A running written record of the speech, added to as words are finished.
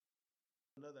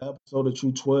Another episode of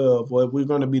True 12. What we're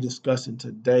going to be discussing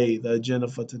today, the agenda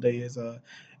for today is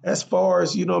as far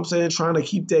as, what I'm saying, trying to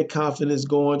keep that confidence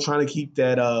going, trying to keep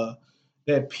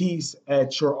that peace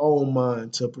at your own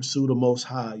mind to pursue the most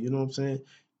high, you know what I'm saying?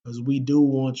 Because we do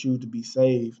want you to be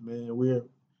saved, man. We're,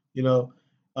 you know,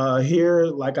 here,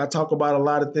 like I talk about a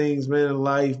lot of things, man, in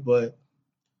life, but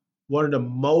one of the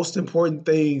most important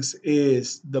things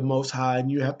is the most high,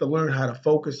 and you have to learn how to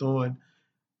focus on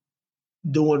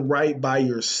doing right by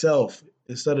yourself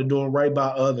instead of doing right by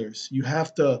others. You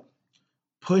have to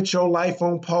put your life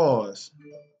on pause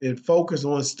and focus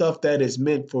on stuff that is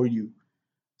meant for you.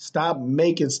 Stop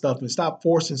making stuff and stop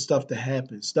forcing stuff to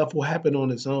happen. Stuff will happen on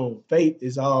its own. Fate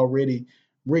is already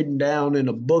written down in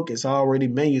a book, it's already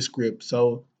manuscript.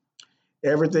 So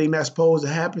everything that's supposed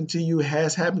to happen to you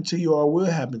has happened to you or will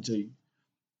happen to you.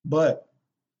 But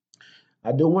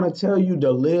I do want to tell you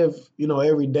to live,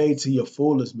 every day to your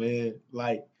fullest, man.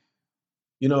 Like,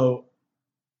 you know,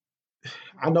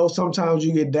 I know sometimes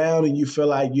you get down and you feel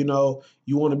like, you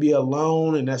want to be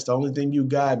alone and that's the only thing you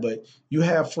got, but you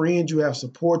have friends, you have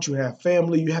support, you have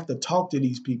family, you have to talk to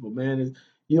these people, man. And,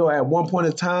 at one point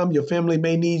in time, your family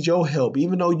may need your help.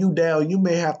 Even though you down, you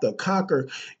may have to conquer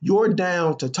your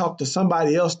down to talk to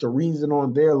somebody else to reason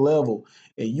on their level.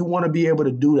 And you want to be able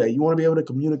to do that. You want to be able to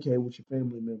communicate with your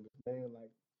family members, man. Like,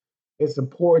 it's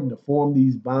important to form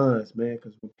these bonds, man,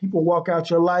 because when people walk out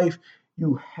your life,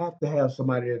 you have to have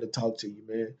somebody there to talk to you,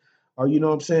 man. Or you know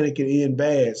what I'm saying, it can end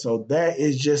bad. So that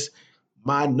is just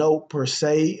my note per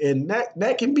se, and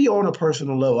that can be on a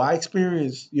personal level. I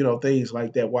experienced, things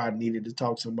like that where I needed to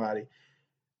talk to somebody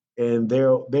and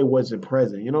they wasn't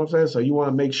present. You know what I'm saying? So you want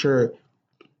to make sure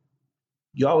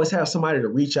you always have somebody to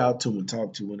reach out to and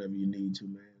talk to whenever you need to,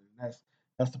 man. And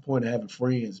that's the point of having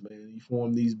friends, man. You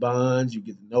form these bonds, you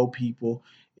get to know people,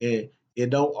 and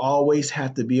it don't always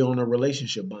have to be on a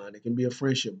relationship bond. It can be a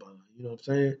friendship bond. You know what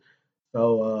I'm saying?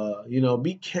 So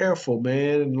be careful,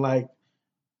 man. And like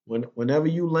whenever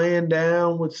you laying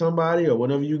down with somebody or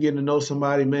whenever you get to know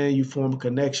somebody, man, you form a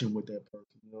connection with that person.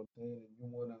 You know what I'm saying? And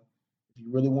you wanna if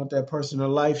you really want that person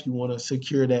in life, you wanna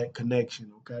secure that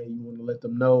connection, okay? You wanna let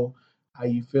them know how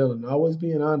you feeling. Always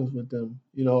being honest with them.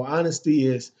 Honesty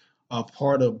is a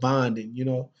part of bonding,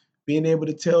 being able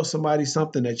to tell somebody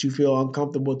something that you feel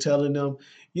uncomfortable telling them,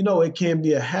 it can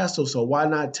be a hassle. So why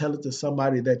not tell it to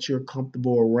somebody that you're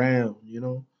comfortable around?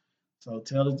 So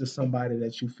tell it to somebody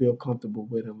that you feel comfortable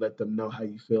with and let them know how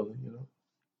you feeling.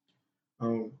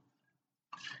 Um,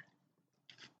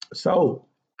 so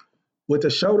with the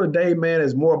show today, man,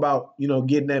 is more about,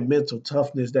 getting that mental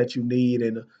toughness that you need.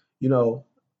 And, you know,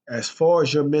 as far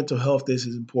as your mental health, this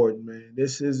is important, man.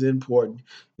 This is important.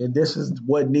 And this is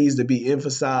what needs to be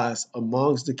emphasized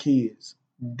amongst the kids.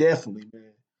 Definitely,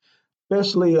 man.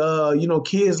 Especially,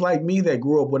 kids like me that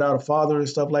grew up without a father and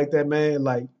stuff like that, man.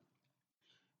 Like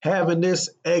having this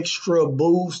extra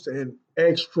boost and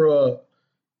extra,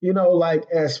 like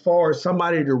as far as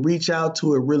somebody to reach out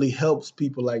to, it really helps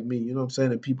people like me, you know what I'm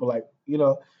saying? And people like,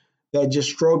 that just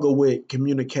struggle with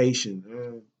communication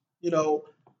and, you know,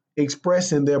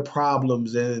 expressing their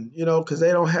problems and, because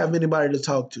they don't have anybody to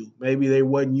talk to. Maybe they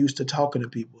wasn't used to talking to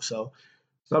people. So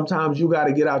sometimes you got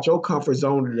to get out your comfort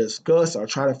zone to discuss or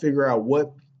try to figure out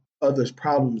what others'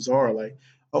 problems are. Like,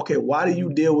 okay, why do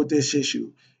you deal with this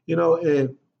issue?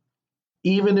 And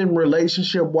even in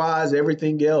relationship wise,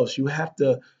 everything else, you have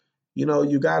to,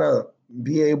 you gotta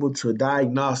be able to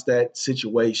diagnose that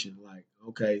situation. Like,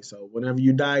 okay, so whenever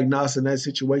you diagnose in that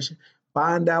situation,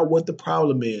 find out what the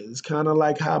problem is. It's kind of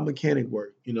like how a mechanic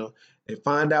work. They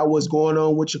find out what's going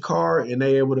on with your car and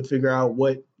they're able to figure out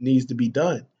what needs to be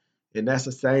done. And that's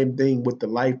the same thing with the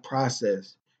life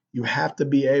process. You have to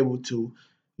be able to,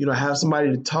 have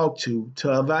somebody to talk to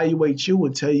evaluate you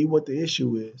and tell you what the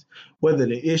issue is. Whether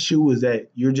the issue is that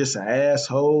you're just an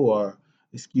asshole or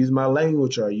excuse my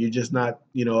language, or you're just not,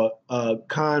 a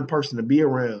kind person to be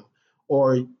around,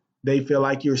 or they feel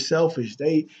like you're selfish.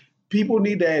 People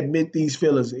need to admit these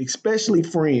feelings, especially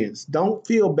friends. Don't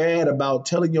feel bad about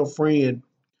telling your friend,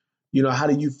 how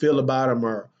do you feel about them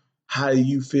or how do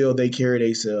you feel they carry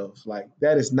themselves. Like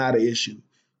that is not an issue.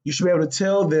 You should be able to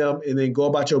tell them and then go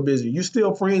about your business. You're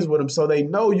still friends with them, so they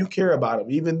know you care about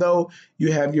them, even though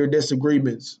you have your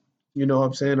disagreements. You know what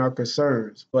I'm saying, or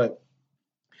concerns, but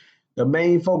the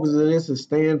main focus of this is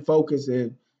staying focused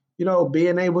and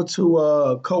being able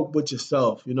to cope with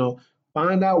yourself.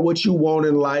 Find out what you want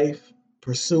in life,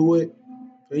 pursue it,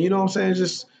 and you know what I'm saying.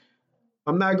 Just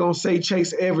I'm not gonna say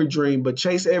chase every dream, but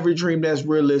chase every dream that's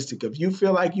realistic. If you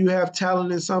feel like you have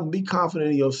talent in something, be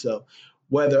confident in yourself.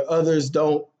 Whether others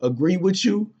don't agree with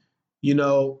you, you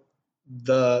know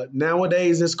the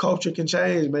nowadays this culture can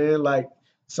change, man. Like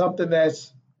something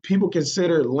that's people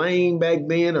considered lame back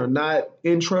then or not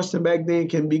interesting back then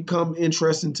can become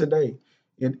interesting today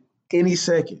in any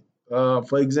second.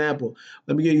 For example,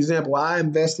 let me give you an example. I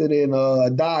invested in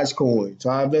Dogecoin. So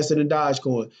I invested in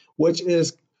Dogecoin, which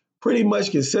is pretty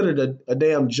much considered a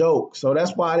damn joke. So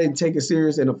that's why I didn't take it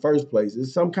serious in the first place.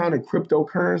 It's some kind of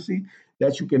cryptocurrency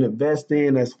that you can invest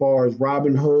in as far as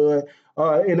Robinhood.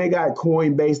 And they got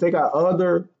Coinbase. They got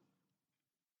other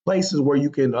places where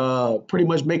you can pretty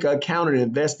much make an account and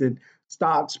invest in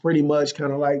stocks, pretty much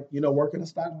kind of like working the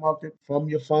stock market from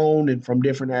your phone and from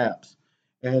different apps.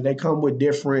 And they come with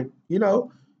different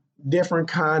different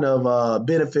kind of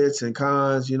benefits and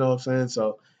cons. You know what I'm saying?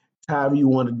 So however you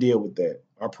want to deal with that,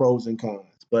 are pros and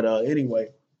cons. But anyway,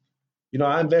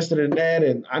 I invested in that,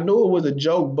 and I knew it was a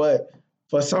joke, but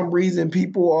for some reason,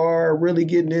 people are really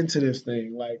getting into this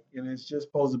thing. Like, and it's just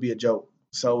supposed to be a joke.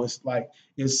 So it's like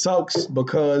it sucks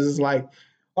because it's like,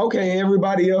 okay,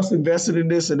 everybody else invested in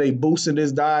this and they boosted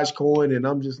this Dodge coin, and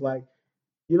I'm just like,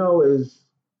 it's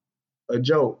a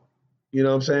joke. You know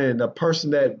what I'm saying? The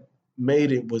person that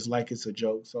made it was like it's a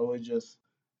joke. So it just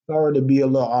sorry to be a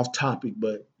little off topic,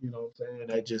 but you know what I'm saying?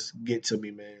 That just get to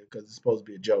me, man, because it's supposed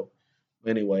to be a joke.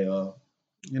 Anyway,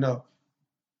 you know,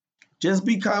 just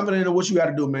be confident in what you got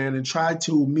to do, man, and try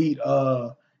to meet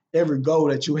every goal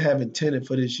that you have intended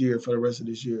for this year, for the rest of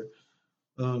this year.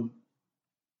 Um,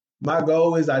 my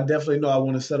goal is I definitely know I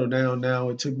want to settle down now.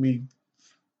 It took me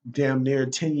damn near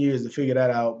 10 years to figure that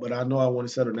out, but I know I want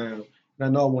to settle down. And I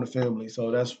know I want a family.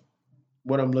 So that's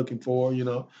what I'm looking for.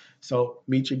 So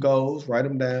meet your goals, write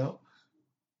them down.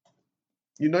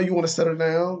 You want to settle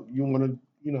down. You want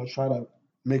to, try to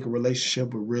make a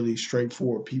relationship with really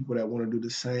straightforward people that want to do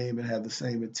the same and have the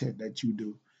same intent that you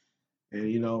do.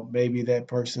 And, maybe that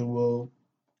person will,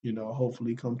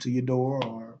 hopefully come to your door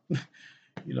or,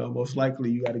 most likely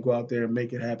you got to go out there and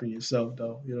make it happen yourself,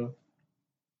 though.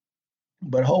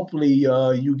 But hopefully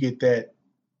you get that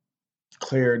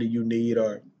clarity you need,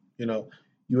 or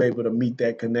you able to meet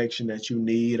that connection that you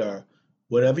need, or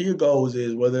whatever your goals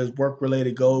is, whether it's work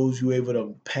related goals, you able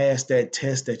to pass that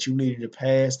test that you needed to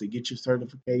pass to get your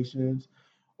certifications,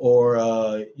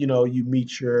 or you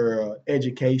meet your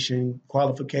education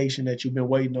qualification that you've been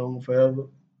waiting on forever,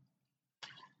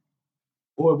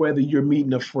 or whether you're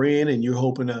meeting a friend and you're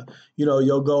hoping to,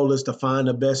 your goal is to find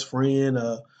a best friend.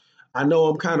 I know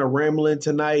I'm kind of rambling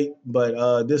tonight,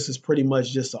 but this is pretty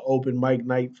much just an open mic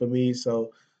night for me.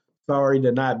 So sorry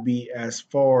to not be as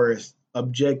far as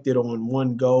objected on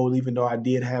one goal, even though I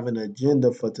did have an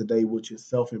agenda for today, which is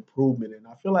self improvement. And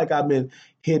I feel like I've been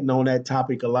hitting on that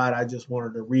topic a lot. I just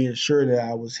wanted to reassure that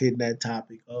I was hitting that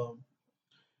topic. You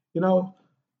know,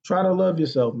 try to love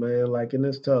yourself, man. Like, and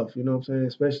it's tough, you know what I'm saying?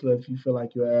 Especially if you feel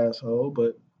like you're an asshole,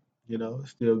 but, it's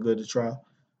still good to try.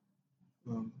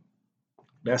 Um,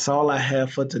 that's all I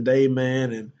have for today,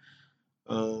 man. And,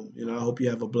 I hope you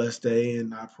have a blessed day,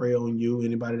 and I pray on you,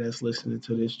 anybody that's listening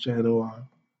to this channel, or,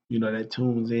 that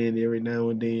tunes in every now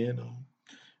and then,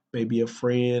 maybe a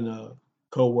friend, a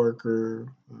coworker,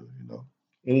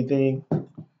 anything.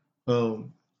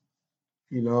 Um,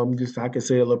 I can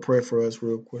say a little prayer for us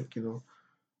real quick.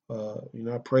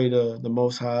 I pray to the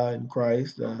Most High in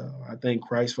Christ. I thank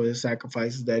Christ for His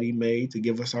sacrifices that He made to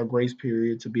give us our grace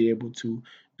period to be able to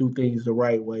do things the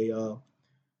right way. And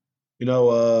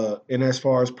as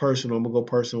far as personal, I'm gonna go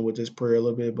personal with this prayer a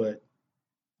little bit, but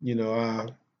you know,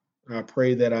 I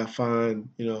pray that I find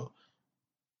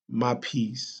my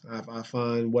peace. I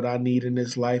find what I need in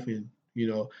this life, and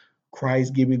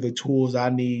Christ give me the tools I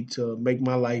need to make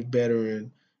my life better,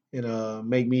 and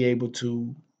make me able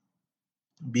to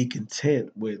be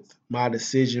content with my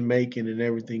decision making and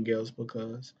everything else,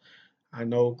 because I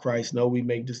know Christ know we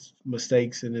make this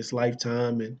mistakes in this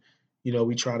lifetime, and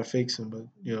we try to fix them,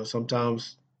 but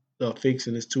sometimes the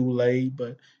fixing is too late.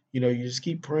 But you just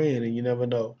keep praying, and you never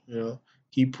know.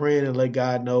 Keep praying and let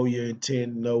God know your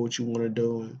intent, know what you want to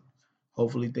do, and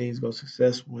hopefully things go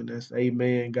successful. And that's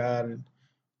Amen, God and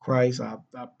Christ. I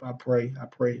pray. I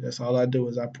pray. That's all I do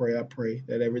is I pray. I pray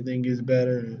that everything gets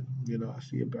better, and I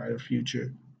see a brighter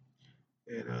future.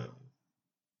 And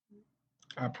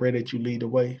I pray that you lead the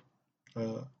way.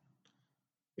 Uh,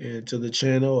 and to the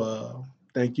channel,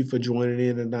 thank you for joining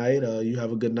in tonight. You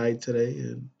have a good night today,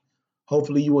 and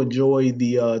hopefully you enjoy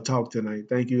the talk tonight.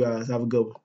 Thank you guys. Have a good one.